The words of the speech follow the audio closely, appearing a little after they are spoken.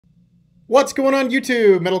What's going on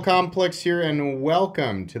YouTube? Metal Complex here, and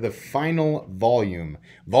welcome to the final volume,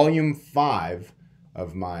 volume 5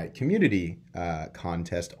 of my community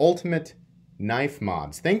contest, Ultimate Knife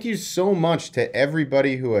Mods. Thank you so much to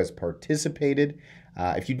everybody who has participated.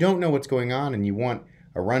 If you don't know what's going on and you want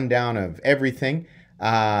a rundown of everything,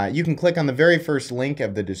 you can click on the very first link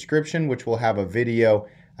of the description, which will have a video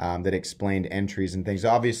that explained entries and things.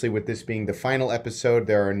 Obviously, with this being the final episode,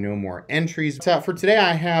 there are no more entries. For today,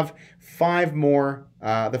 I have 5 more,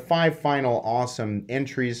 the 5 final awesome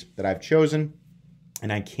entries that I've chosen,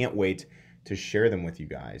 and I can't wait to share them with you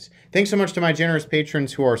guys. Thanks so much to my generous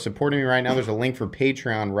patrons who are supporting me right now. There's a link for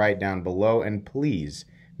Patreon right down below, and please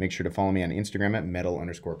make sure to follow me on Instagram at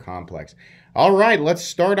metal_complex. All right, let's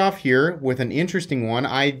start off here with an interesting one.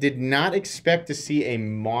 I did not expect to see a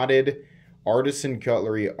modded Artisan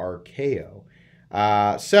Cutlery Archaeo.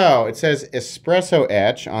 So it says espresso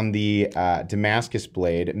etch on the Damascus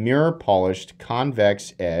blade, mirror polished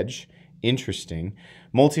convex edge, interesting,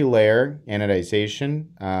 multi-layer anodization,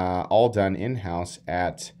 all done in-house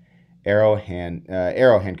at Arrow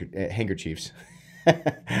Handkerchiefs.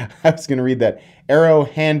 I was going to read that. Arrow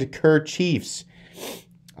Handkerchiefs.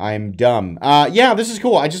 I'm dumb. Yeah, this is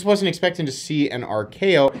cool. I just wasn't expecting to see an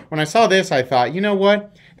Archaeo. When I saw this, I thought, you know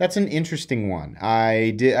what? That's an interesting one.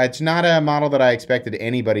 It's not a model that I expected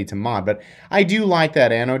anybody to mod, but I do like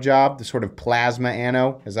that anno job, the sort of plasma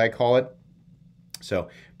anno, as I call it. So,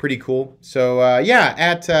 pretty cool. So, yeah,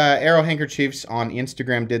 at Arrow Handkerchiefs on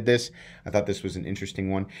Instagram did this. I thought this was an interesting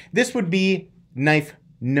one. This would be knife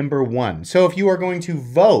number 1. So, if you are going to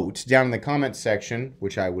vote down in the comments section,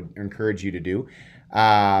 which I would encourage you to do,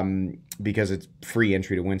 because it's free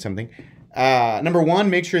entry to win something. Number 1,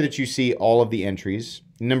 make sure that you see all of the entries.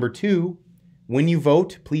 Number 2, when you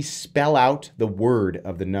vote, please spell out the word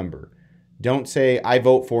of the number. Don't say, I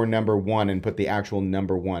vote for number 1 and put the actual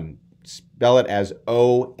number 1. Spell it as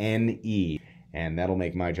O-N-E, and that'll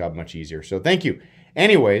make my job much easier. So thank you.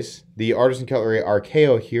 Anyways, the Artisan Cutlery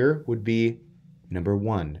Archaeo here would be number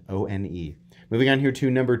 1, O-N-E. Moving on here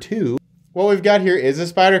to number 2. What we've got here is a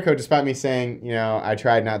Spyderco, despite me saying, you know, I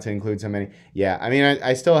tried not to include so many. Yeah, I mean,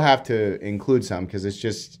 I still have to include some because it's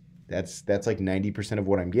just, that's like 90% of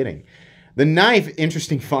what I'm getting. The knife,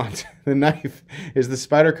 interesting font. The knife is the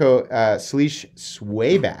Spyderco Sleesh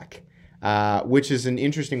Swayback, which is an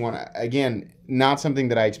interesting one. Again, not something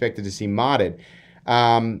that I expected to see modded.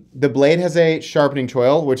 The blade has a sharpening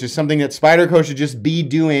choil, which is something that Spyderco should just be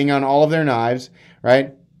doing on all of their knives,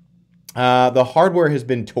 right? The hardware has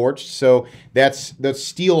been torched, so that's the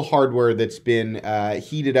steel hardware that's been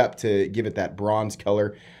heated up to give it that bronze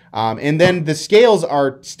color. And then the scales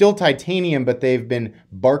are still titanium, but they've been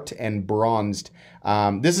barked and bronzed.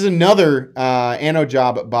 This is another anno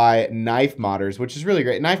job by Knife Modders, which is really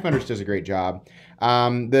great. Knife Modders does a great job.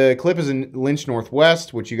 The clip is in Lynch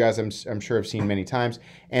Northwest, which you guys I'm sure have seen many times.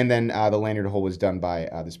 And then the lanyard hole was done by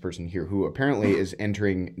this person here, who apparently is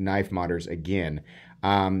entering Knife Modders again.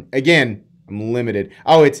 Again, I'm limited.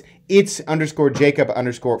 Oh, it's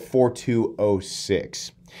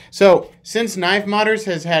 _Jacob_4206. So, since Knife Modders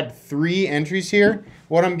has had 3 entries here,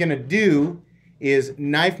 what I'm going to do is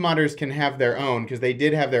Knife Modders can have their own, because they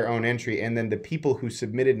did have their own entry, and then the people who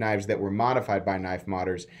submitted knives that were modified by Knife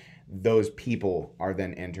Modders, those people are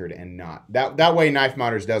then entered and not. That way Knife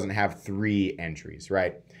Modders doesn't have 3 entries,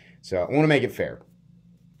 right? So, I want to make it fair.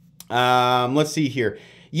 Let's see here.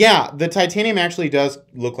 Yeah, the titanium actually does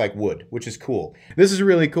look like wood, which is cool. This is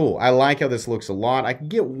really cool. I like how this looks a lot. I can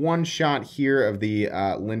get one shot here of the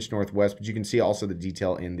Lynch Northwest, but you can see also the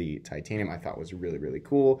detail in the titanium I thought was really, really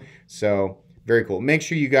cool. So, very cool. Make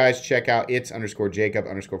sure you guys check out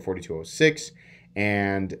its_Jacob_4206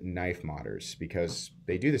 and Knife Modders, because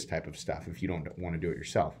they do this type of stuff if you don't want to do it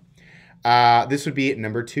yourself. This would be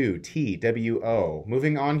number 2, TWO.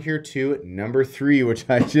 Moving on here to number 3, which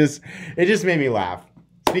it just made me laugh.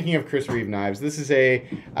 Speaking of Chris Reeve knives, this is a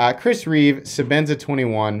Chris Reeve Sebenza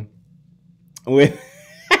 21 with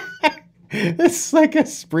it's like a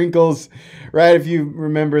sprinkles, right? If you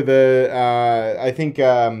remember the, I think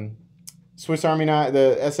Swiss Army knife,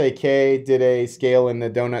 the SAK did a scale in the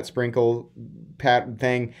donut sprinkle pattern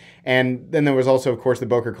thing, and then there was also, of course, the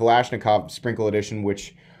Boker Kalashnikov sprinkle edition,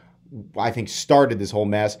 which I think started this whole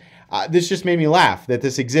mess. This just made me laugh that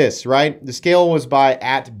this exists, right? The scale was by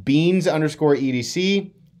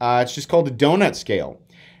 @beans_EDC. It's just called the donut scale.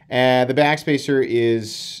 The backspacer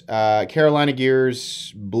is Carolina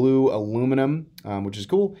Gears blue aluminum, which is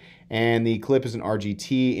cool. And the clip is an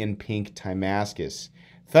RGT in pink Damascus.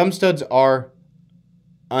 Thumb studs are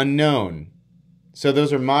unknown. So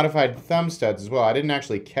those are modified thumb studs as well. I didn't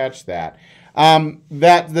actually catch that.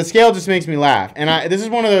 That the scale just makes me laugh, and this is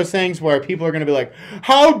one of those things where people are going to be like,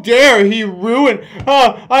 "How dare he ruin?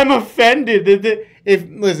 Oh, I'm offended."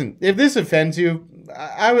 If this offends you,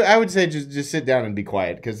 I would say just sit down and be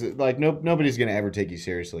quiet, because like nobody's going to ever take you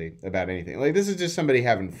seriously about anything. Like, this is just somebody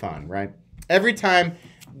having fun, right? Every time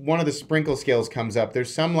one of the sprinkle scales comes up,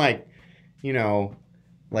 there's some like,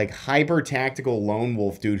 like hyper tactical lone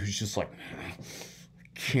wolf dude who's just like,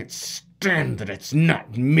 can't stand that it's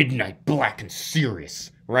not midnight black and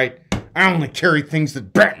serious, right? I only carry things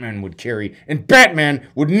that Batman would carry, and Batman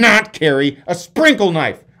would not carry a sprinkle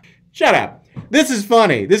knife. Shut up. This is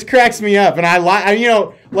funny. This cracks me up, and this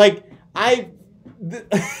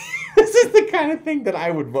is the kind of thing that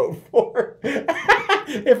I would vote for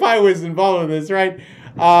if I was involved in this, right?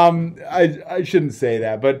 I shouldn't say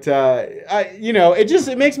that, but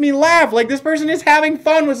it makes me laugh. Like, this person is having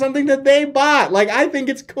fun with something that they bought. Like, I think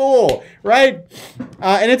it's cool, right?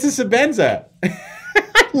 And it's a Sebenza.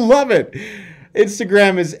 I love it.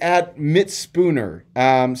 Instagram is at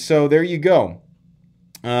 @MittSpooner. So there you go.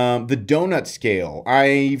 The donut scale.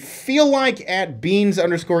 I feel like at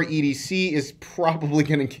 @beans_EDC is probably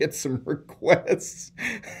going to get some requests.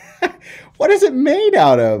 What is it made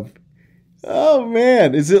out of? Oh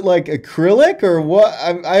man, is it like acrylic or what?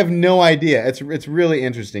 I have no idea. It's really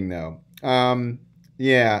interesting though.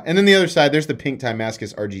 Yeah, and then the other side, there's the pink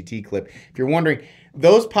Timascus RGT clip. If you're wondering,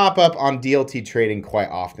 those pop up on DLT trading quite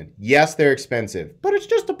often. Yes, they're expensive, but it's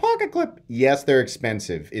just a pocket clip. Yes, they're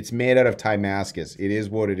expensive. It's made out of Timascus. It is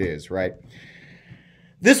what it is, right?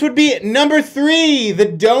 This would be number 3, the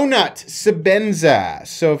Donut Sebenza.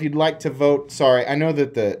 So if you'd like to vote, sorry, I know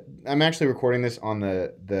that I'm actually recording this on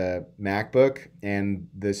the MacBook, and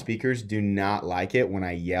the speakers do not like it when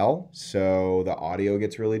I yell, so the audio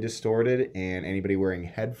gets really distorted, and anybody wearing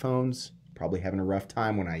headphones probably having a rough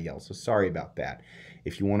time when I yell, so sorry about that.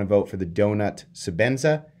 If you want to vote for the Donut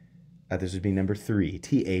Sebenza, this would be number 3,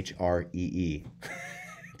 THREE.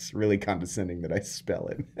 It's really condescending that I spell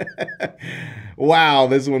it. Wow,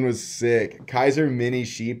 this one was sick. Kaiser Mini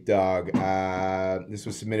Sheepdog. This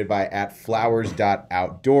was submitted by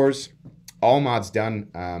 @flowers.outdoors. All mods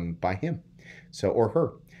done by him, or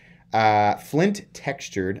her. Flint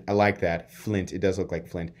textured. I like that. Flint. It does look like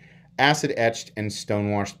flint. Acid etched and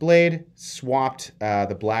stonewashed blade. Swapped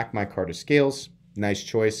the black micarta scales. Nice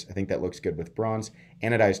choice. I think that looks good with bronze.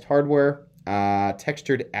 Anodized hardware.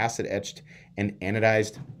 Textured acid etched and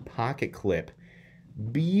anodized pocket clip.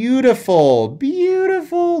 Beautiful,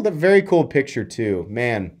 beautiful. The very cool picture too,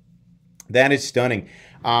 man. That is stunning.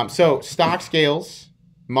 So stock scales,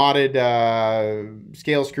 modded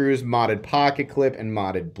scale screws, modded pocket clip, and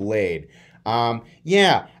modded blade.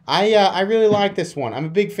 Yeah, I really like this one. I'm a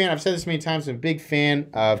big fan. I've said this many times. I'm a big fan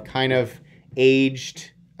of kind of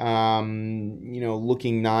aged,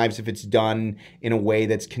 looking knives, if it's done in a way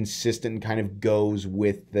that's consistent and kind of goes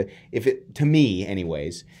with to me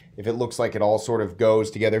anyways, if it looks like it all sort of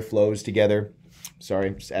goes together, flows together. Sorry,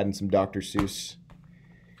 I'm just adding some Dr. Seuss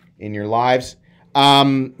in your lives.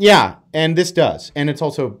 Yeah, and this does. And it's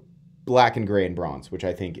also black and gray and bronze, which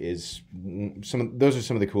I think is those are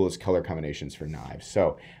some of the coolest color combinations for knives.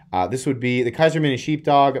 So this would be the Kaiser Mini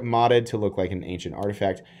Sheepdog modded to look like an ancient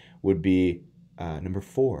artifact, would be number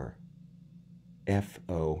 4,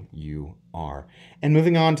 FOUR. And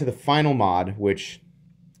moving on to the final mod, which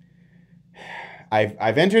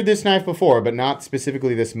I've entered this knife before, but not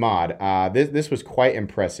specifically this mod. This was quite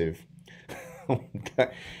impressive.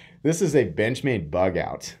 This is a Benchmade bug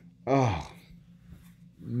out. Oh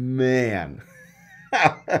man.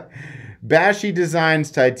 Bashi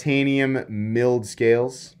Designs titanium milled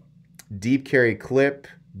scales, deep carry clip,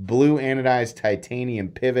 blue anodized titanium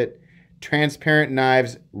pivot, transparent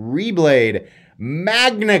knives, reblade,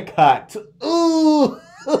 MagnaCut. Ooh,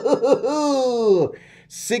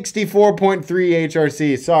 64.3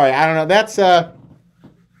 HRC. Sorry, I don't know. That's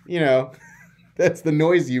that's the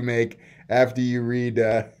noise you make after you read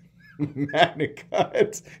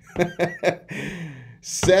MagnaCut.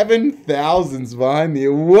 7,000s behind me.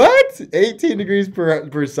 What? 18 degrees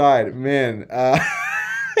per side. Man,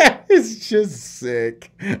 it's just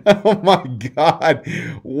sick. Oh my God.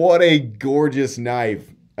 What a gorgeous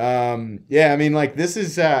knife. Yeah, I mean, like, this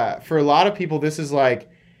is, for a lot of people, this is like,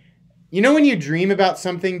 when you dream about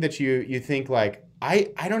something that you think like,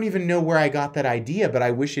 I don't even know where I got that idea, but I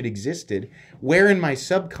wish it existed. Where in my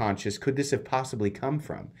subconscious could this have possibly come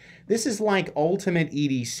from? This is like ultimate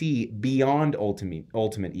EDC beyond ultimate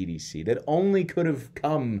EDC that only could have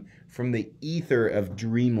come from the ether of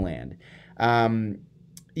dreamland.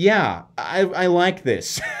 Yeah, I like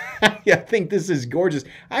this. I think this is gorgeous.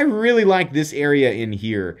 I really like this area in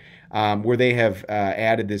here where they have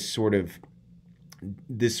added this sort of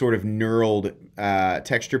this sort of knurled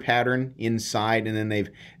texture pattern inside, and then they've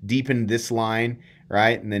deepened this line,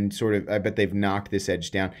 right? And then sort of, I bet they've knocked this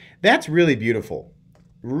edge down. That's really beautiful.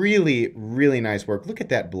 Really, really nice work. Look at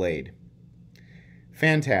that blade.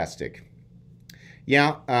 Fantastic.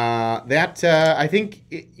 Yeah, I think,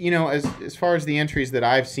 you know, as far as the entries that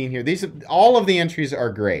I've seen here, all of the entries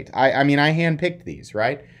are great. I mean, I handpicked these,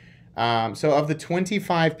 right? So of the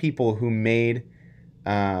 25 people who made,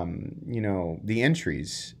 you know, the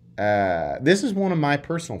entries, this is one of my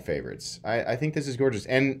personal favorites. I think this is gorgeous.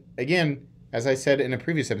 And again, as I said in a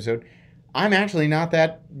previous episode, I'm actually not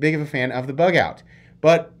that big of a fan of the bug out.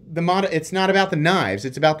 But the mod, it's not about the knives,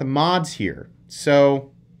 it's about the mods here.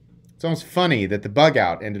 So it's almost funny that the bug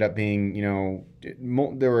out ended up being, you know,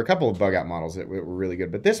 there were a couple of bug out models that were really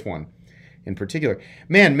good, but this one in particular,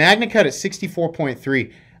 man, MagnaCut at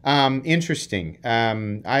 64.3. Interesting.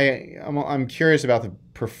 I'm curious about the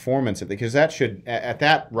performance of it, because that should, at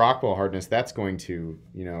that Rockwell hardness, that's going to,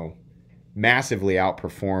 you know, massively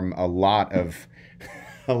outperform a lot of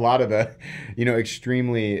the, you know,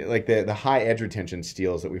 extremely, like the high edge retention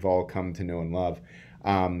steels that we've all come to know and love.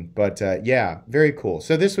 Yeah, very cool.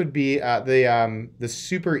 So this would be the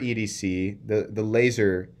Super EDC, the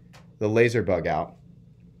laser bug out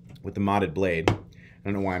with the modded blade. I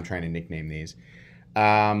don't know why I'm trying to nickname these.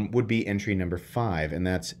 Would be entry number 5, and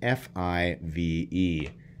that's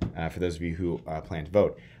FIVE, for those of you who plan to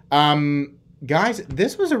vote. Guys,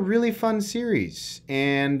 this was a really fun series,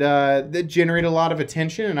 and that generated a lot of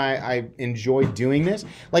attention, and I enjoyed doing this.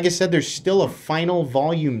 Like I said, there's still a final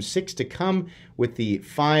volume 6 to come with the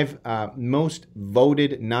 5 most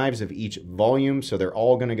voted knives of each volume, so they're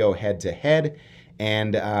all going to go head to head.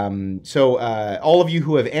 And all of you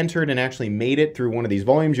who have entered and actually made it through one of these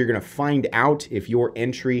volumes, you're going to find out if your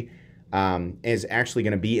entry is actually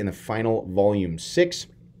going to be in the final volume 6.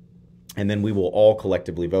 And then we will all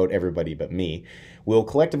collectively vote, everybody but me. We'll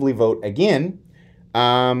collectively vote again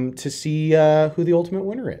to see who the ultimate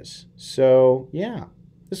winner is. So, yeah,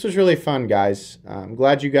 this was really fun, guys. I'm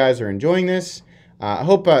glad you guys are enjoying this. I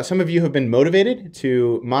hope some of you have been motivated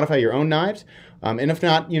to modify your own knives. And if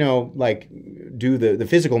not, you know, like, do the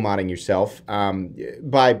physical modding yourself,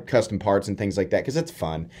 buy custom parts and things like that, because it's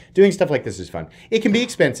fun. Doing stuff like this is fun. It can be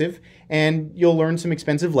expensive, and you'll learn some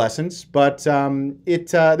expensive lessons, but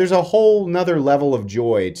there's a whole nother level of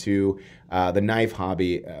joy to the knife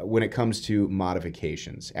hobby when it comes to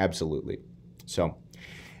modifications. Absolutely. So,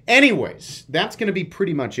 anyways, that's going to be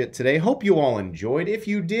pretty much it today. Hope you all enjoyed. If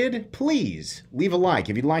you did, please leave a like.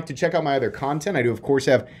 If you'd like to check out my other content, I do, of course,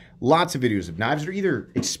 have lots of videos of knives that are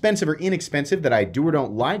either expensive or inexpensive that I do or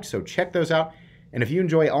don't like, so check those out. And if you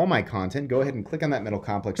enjoy all my content, go ahead and click on that Metal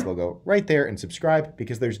Complex logo right there and subscribe,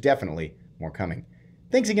 because there's definitely more coming.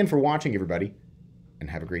 Thanks again for watching, everybody,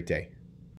 and have a great day.